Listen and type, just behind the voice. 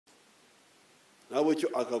nabo cyo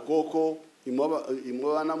akakoko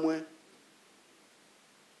imwa namwe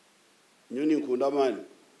nyoni nkunda mani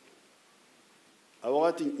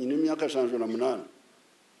abagati imyaka 58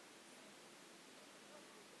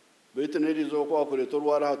 bete nerizo ko akoreto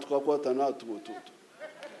rwara tukakwatana tutu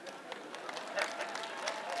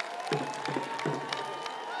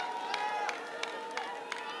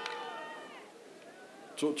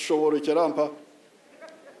tushobora kirampa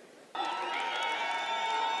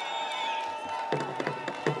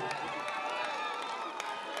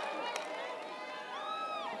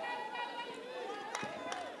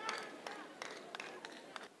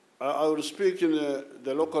I will speak in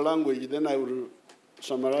the local language, then I will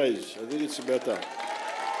summarize. I think it's better.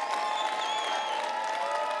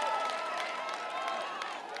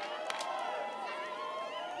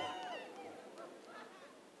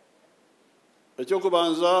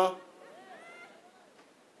 Ekyokubanza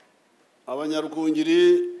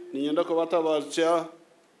abanyarukungiri ninyenda ko batabacha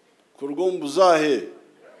ku rwombuzahe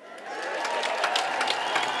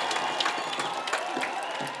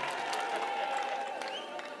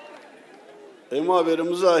emwabere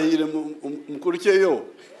muzahire mukurikiyeyo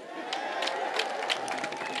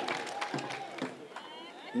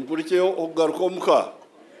okugaruka omuka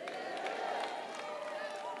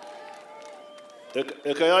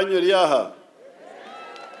ekayanyu eryaha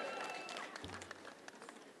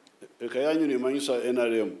ekayanyu nimanyisa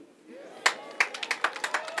NRM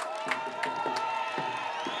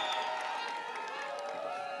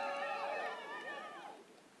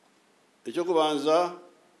ekyokubanza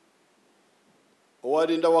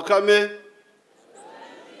owarinda wakame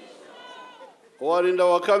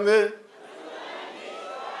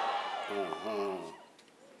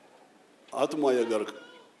atuma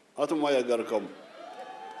yagarkamu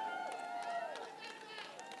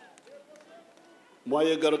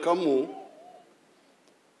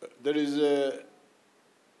there is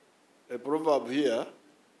a proverb here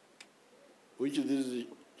which these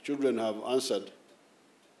children have answered.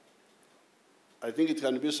 I think it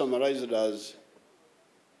can be summarized as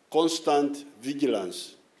constant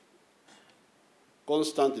vigilance.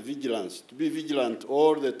 Constant vigilance, to be vigilant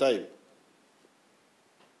all the time.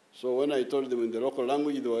 So when I told them in the local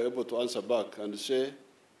language, they were able to answer back and say,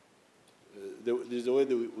 this is the way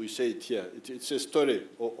that we say it here. It's a story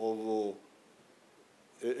of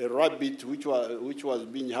a rabbit which was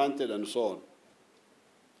being hunted and so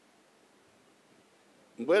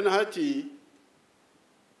on. When hati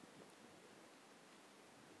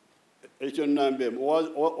ekyo nambe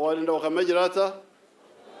walinda wakamejirata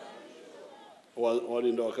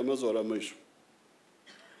walinda wakamezora mwisho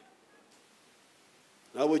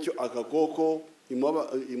nabo cyo akakoko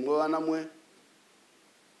imwa namwe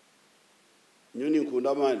nyoni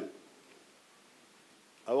nkunda mani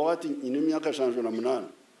abagati imyaka 58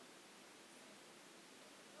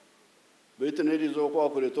 bete nerizo ko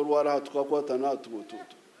akoreto rwara tukakwatana tutu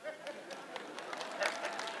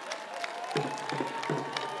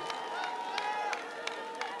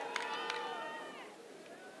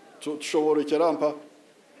tushobora kirampa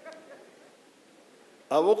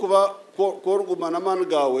abo kuba korugumana mani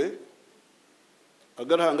gawe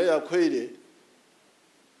agarahanga yakwere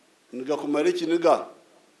nigakumara ikiniga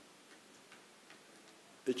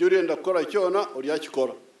icyo urenda gukora cyona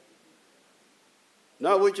uryakikora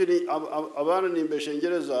nabo ikiri abana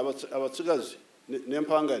nimbeshengereza abatsigazi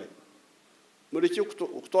nempangare muri cyo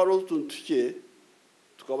kutwara utuntuke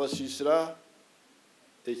tukabasisira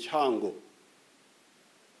ekihango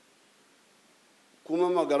kuma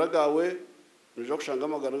magara gawe nijo kushanga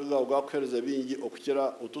magara gawe gakwereza bingi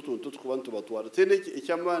okukira ututuntu tukubantu batwara tene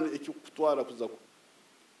icyamana icyo kutwara kuza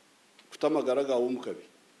kutamagara gawe umukabi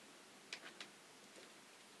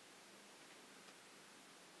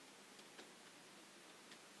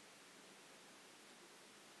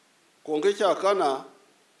konge cyakana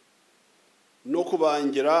no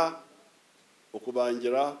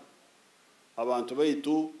okubangira abantu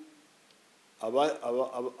baitu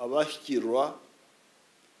abashikirwa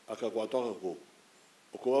akakwatwa kako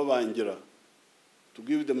okubabangira to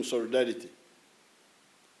give them solidarity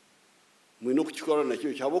mwino kukikora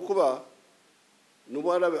nakyo cyabo kuba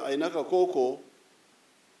nubarabe ainaka koko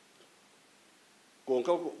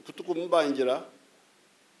konka kutukumbangira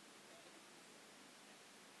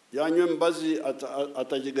yanywe mbazi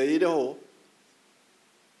atajigayireho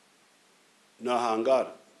na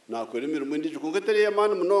hangara na kwelimiru mwindi kungetere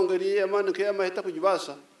yamana munongeri yamana kiyamahita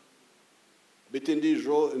kujibasa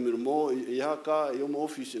bitindijo imirimo yaka yo mu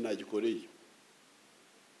office nagikoreye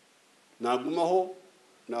nagumaho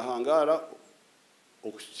na hangara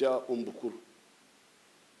okusya umbukuru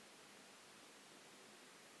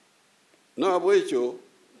nabo ekyo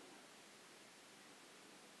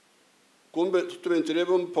kumbe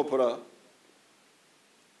tubentirebe mpopora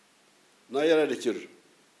na yararekera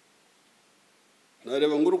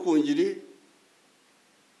nareba ngurukungiri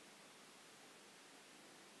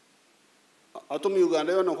atomu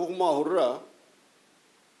Uganda yona ko kumahurura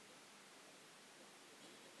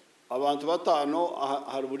abantu batano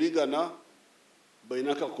harburigana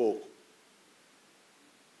bainaka koko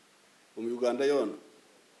Uganda yona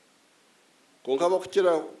konka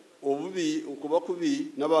bakukira obubi ukuba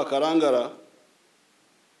kubi n'abakarangara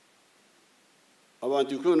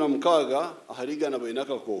abantu 16 aharigana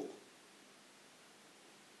bainaka koko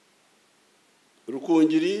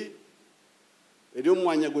Rukungiri eri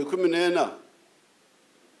umwanya gwe 14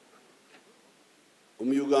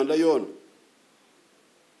 Uganda yona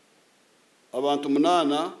abantu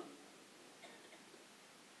 8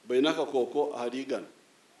 bainaka koko aharigana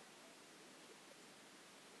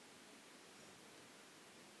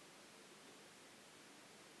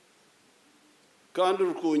kandi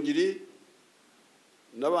Rukungiri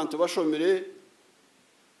n'abantu bashomere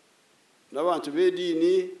n'abantu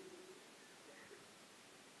bedini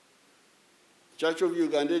Church of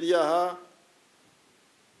Uganda lyaha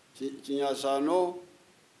Kinyasano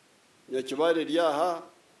Nyakibare lyaha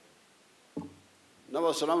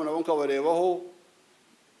n'abasalamu nabonka barebaho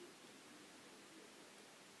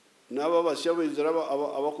n'aba bashyabo izira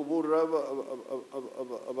abakuburira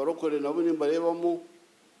abarokore nabo nimbarebamo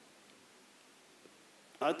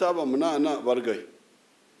ataba munana bargaye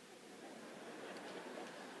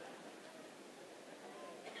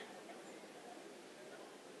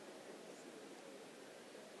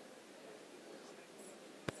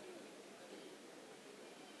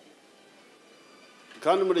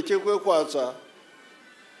kandi mureke kwatsa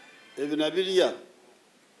ebinabiriya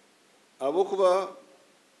abo kuba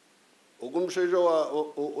ugumusheje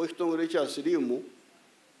wa kitongore cya sirimu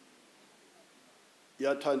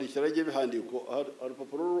yatandikira je bihandiko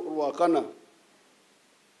arupapuro rwakana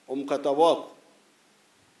omukatabo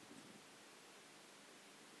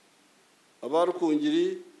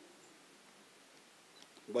abarukungiri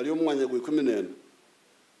bari umwanya gwe 14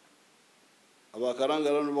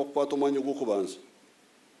 abakarangara no bakwata umwanya gwo kubanza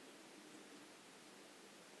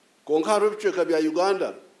konka rubiceka bya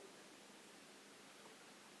Uganda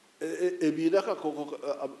ebiraka koko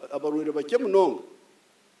abarwire bake munongo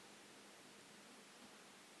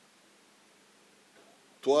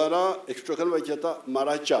twara extrakan baketa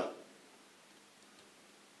Maracha.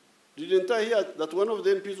 Didn't I hear that one of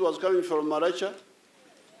the MPs was coming from Maracha?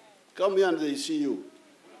 Come here and they see you.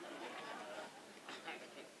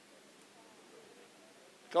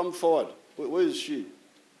 Come forward. Where is she?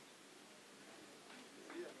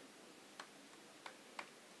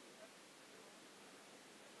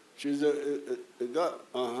 She's a guy.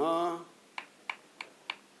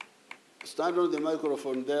 Stand on the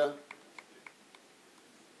microphone there.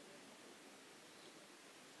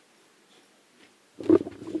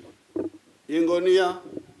 Ingonia.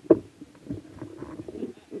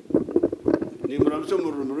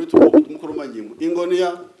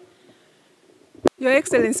 Ingonia. Your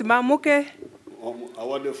Excellency, Mamuke.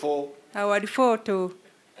 Award 4. Award 4 too.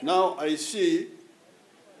 Now I see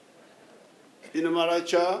in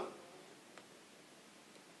Maracha,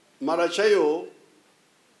 Marachayo,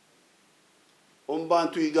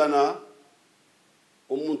 Ombantu Igana,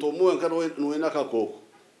 Omuntomu and Nuenakako.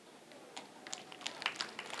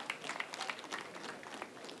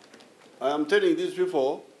 I am telling these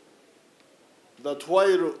people that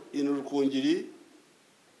while in Rukungiri,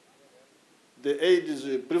 the AIDS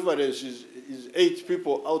prevalence is 8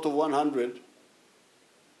 people out of 100.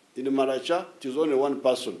 In Maracha, it is only 1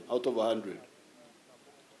 person out of 100.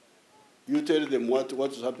 You tell them what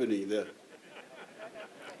is happening there.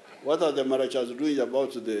 What are the Marachas doing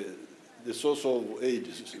about the source of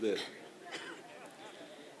AIDS there?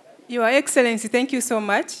 Your Excellency, thank you so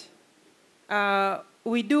much.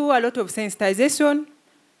 We do a lot of sensitization,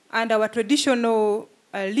 and our traditional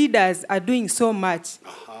leaders are doing so much.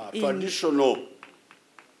 Traditional.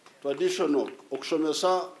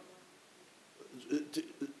 Oksomesa,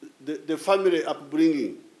 the family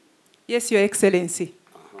upbringing. Yes, Your Excellency.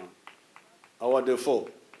 Award 4.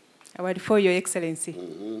 Award 4, Your Excellency.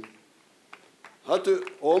 Hatu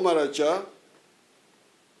Omaracha,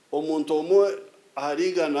 Omontomo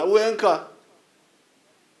Hariga na wenka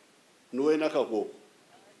Nuenakako.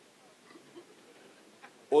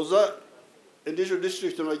 Oza Indisho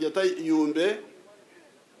District na Jatai Yumbe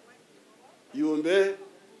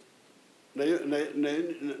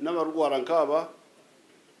na marugu arankaba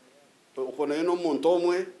ukona yeno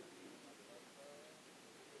montomwe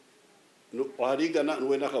Hariga na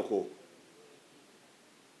Nuenakako.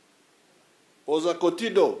 Oza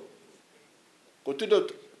Kotido Kotido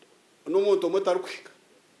n'omuntu omwe tarikuhika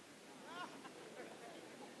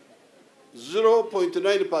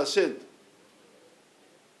 0.9%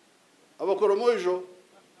 abakoromojo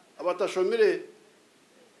abatashomire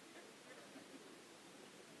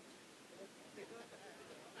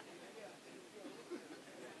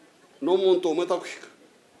n'omuntu omwe takuhika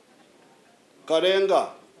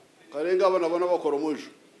karenga abana bakoromojo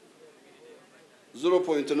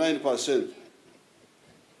 0.9%.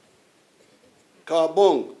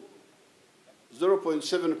 Kabong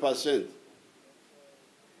 0.7%.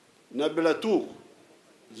 Nabilatu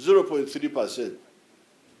 0.3%.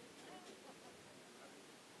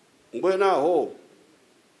 Mbwena ho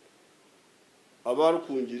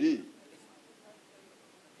abarukungiri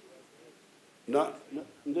na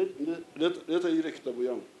leta ile kitabu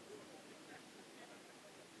yangu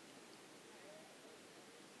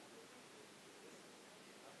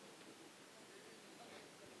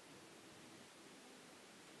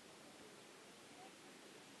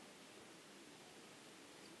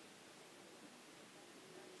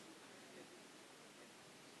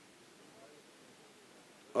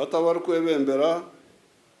atabarkwebembera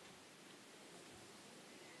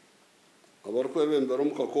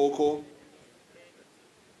mukakoko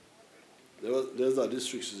there's a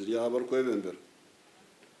districts ziri abarkwebembera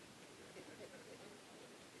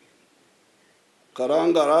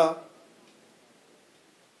Karangara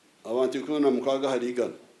abantu 16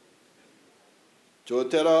 harigana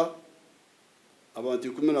Chotera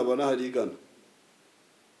abantu 14 harigana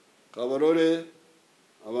Kabarore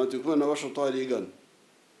abantu 13 harigana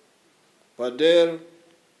Pader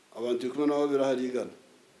abantu 12 harigana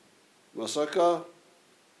Masaka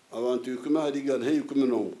abantu 10 harigana hey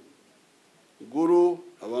 10 Guru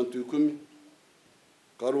abantu 10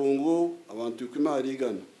 Karungu abantu 10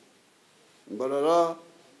 harigana Mbarara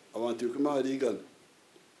abantu 10 harigana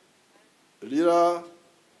Lira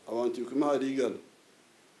abantu 10 harigana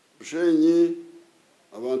Bushenyi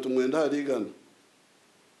abantu 9 harigana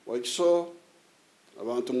Wakiso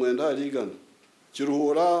abantu 9 harigana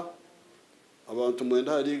Kiruhura abantu 9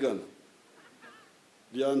 harigana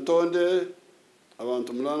Lyantonde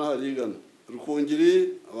abantu 8 harigana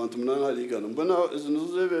Rukungiri abantu 8 harigana mbona izo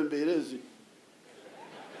zebemberezi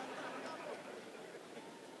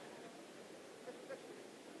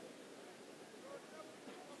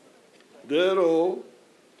Dero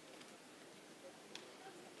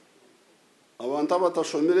abantu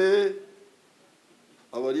abatashomire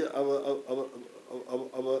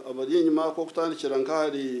abari inyuma ko kutandikira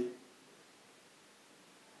nkari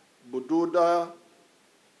Bududa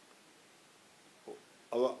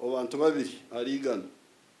abantu babiri harigana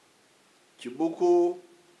Kibuku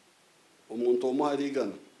umuntu omwe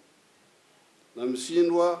harigana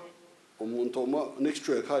Namsindwa umuntu omwe next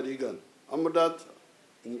week harigana Amadat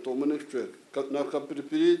umuntu omwe next week na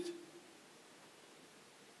Kapiripirit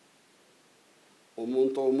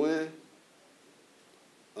umuntu omwe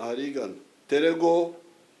harigana Terego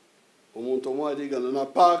umuntu omwe harigana na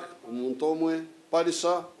Park umuntu omwe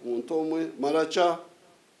Parisa umuntu omwe Maracha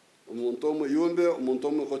umuntu omwe Yumbe umuntu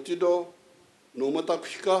omwe Kotido n'omwe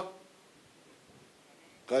takuhika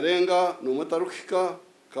Karenga n'omwe taruhika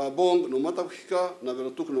Kabong n'omwe takuhika na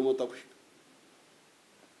Beratuku n'omwe takuhika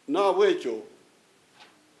nabwekyo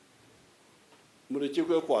mureke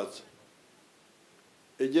kwekwatsa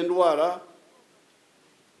egendwara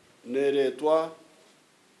neretwa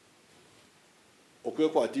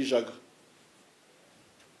okwekwatijaga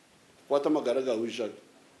kwata magara ga wijaga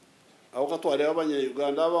aho katware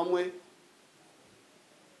abanye-Uganda bamwe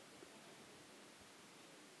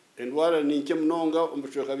endwara ninke mnonga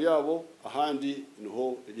umbucweka byabo ahandi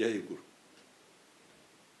niho yahiguru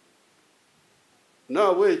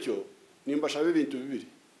nabwekyo nimbashabe ibintu bibiri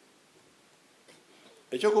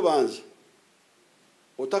ecyo kubanza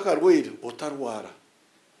utakarwira utarwara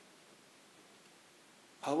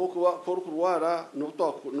abo kuba kurwara no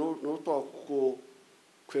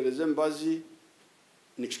kwereze mbazi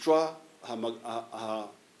nikitwa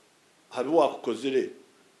hari wakukozire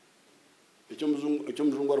icyo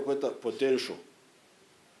muzungu arakweta potential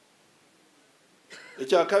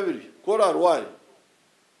icya kabiri kora arwari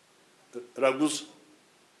raguza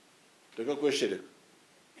reka kweshereka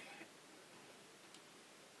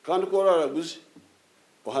kandi kora raguze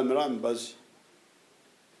uhamira mbazi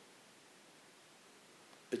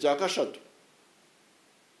icya kashatu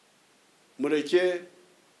mureke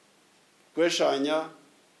kweshanya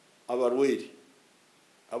abarwiri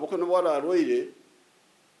aboko no bararwire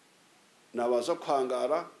nabaza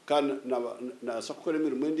kuhangara kandi nasa gukora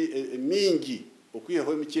imirimo mingi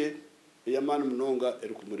okwiyeho mike eyamana munonga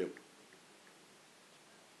eri kumureba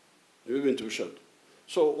nibi bintu bishatu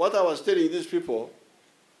So what I was telling these people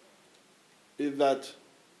is that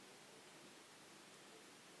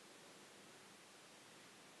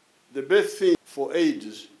the best thing for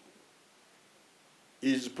AIDS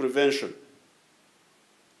is prevention.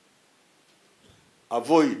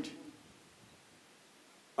 Avoid.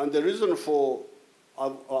 And the reason for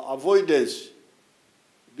avoidance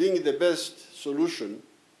being the best solution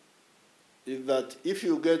is that if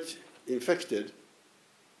you get infected,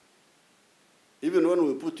 even when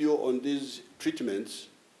we put you on these treatments,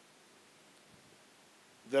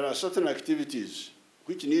 there are certain activities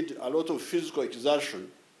which need a lot of physical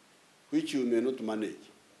exertion which you may not manage.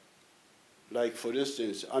 Like, for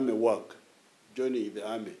instance, army work, joining the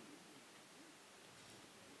army.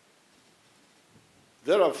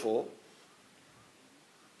 Therefore,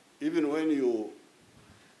 even when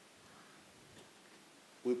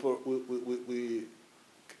we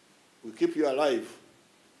keep you alive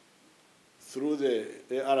through the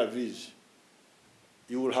ARVs,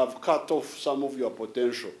 you will have cut off some of your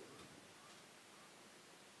potential.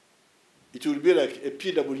 It will be like a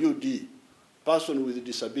PWD, person with a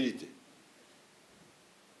disability.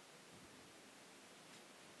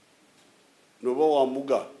 Noboa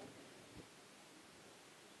Muga.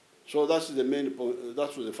 So that's the main point,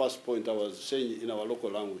 that was the first point I was saying in our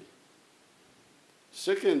local language.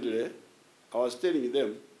 Secondly, I was telling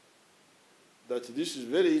them that this is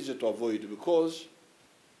very easy to avoid because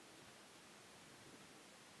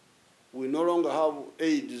we no longer have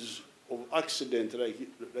AIDS of accident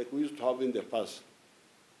like we used to have in the past.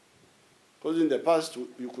 Because in the past,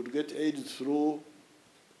 you could get AIDS through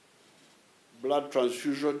blood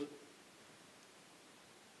transfusion.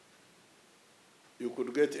 You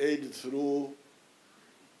could get AIDS through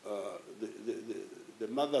the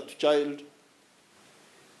mother to child.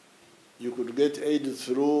 You could get AIDS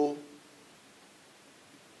through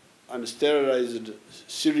unsterilized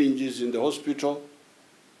syringes in the hospital.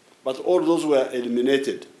 But all those were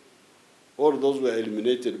eliminated. All those were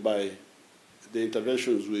eliminated by the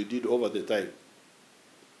interventions we did over the time.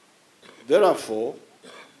 Therefore,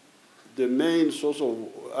 the main source of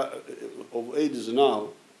AIDS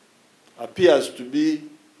now appears to be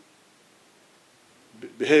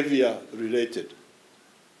behavior related,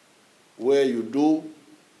 where you do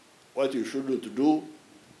what you shouldn't do,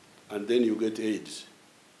 and then you get AIDS.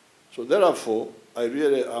 So therefore, I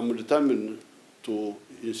really am determined to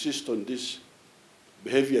insist on this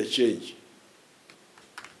behavior change.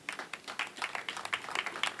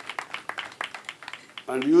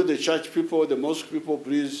 And you, the church people, the mosque people,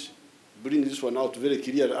 please bring this one out very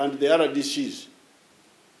clear, and the RDCs.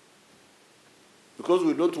 Because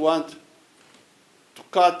we don't want to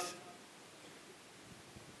cut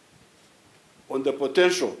on the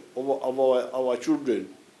potential of our children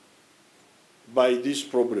by this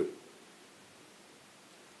problem.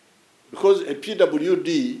 Because a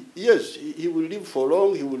PWD, yes, he will live for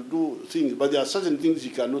long, he will do things, but there are certain things he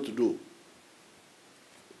cannot do.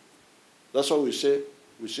 That's why we say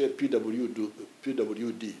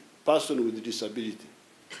PWD, person with disability.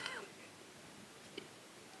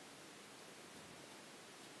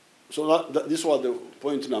 So this was the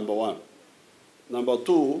point number one. Number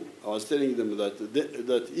two, I was telling them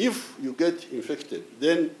that if you get infected,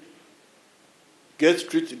 then get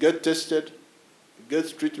tested,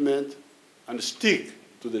 get treatment, and stick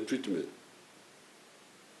to the treatment.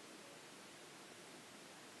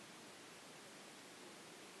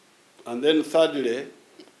 And then thirdly,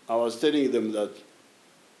 I was telling them that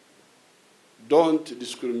don't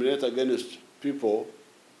discriminate against people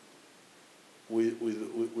who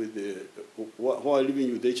are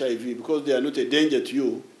living with HIV, because they are not a danger to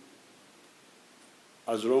you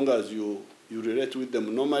as long as you relate with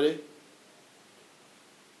them normally,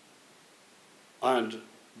 and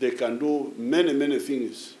they can do many, many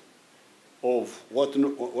things of what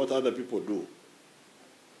other people do.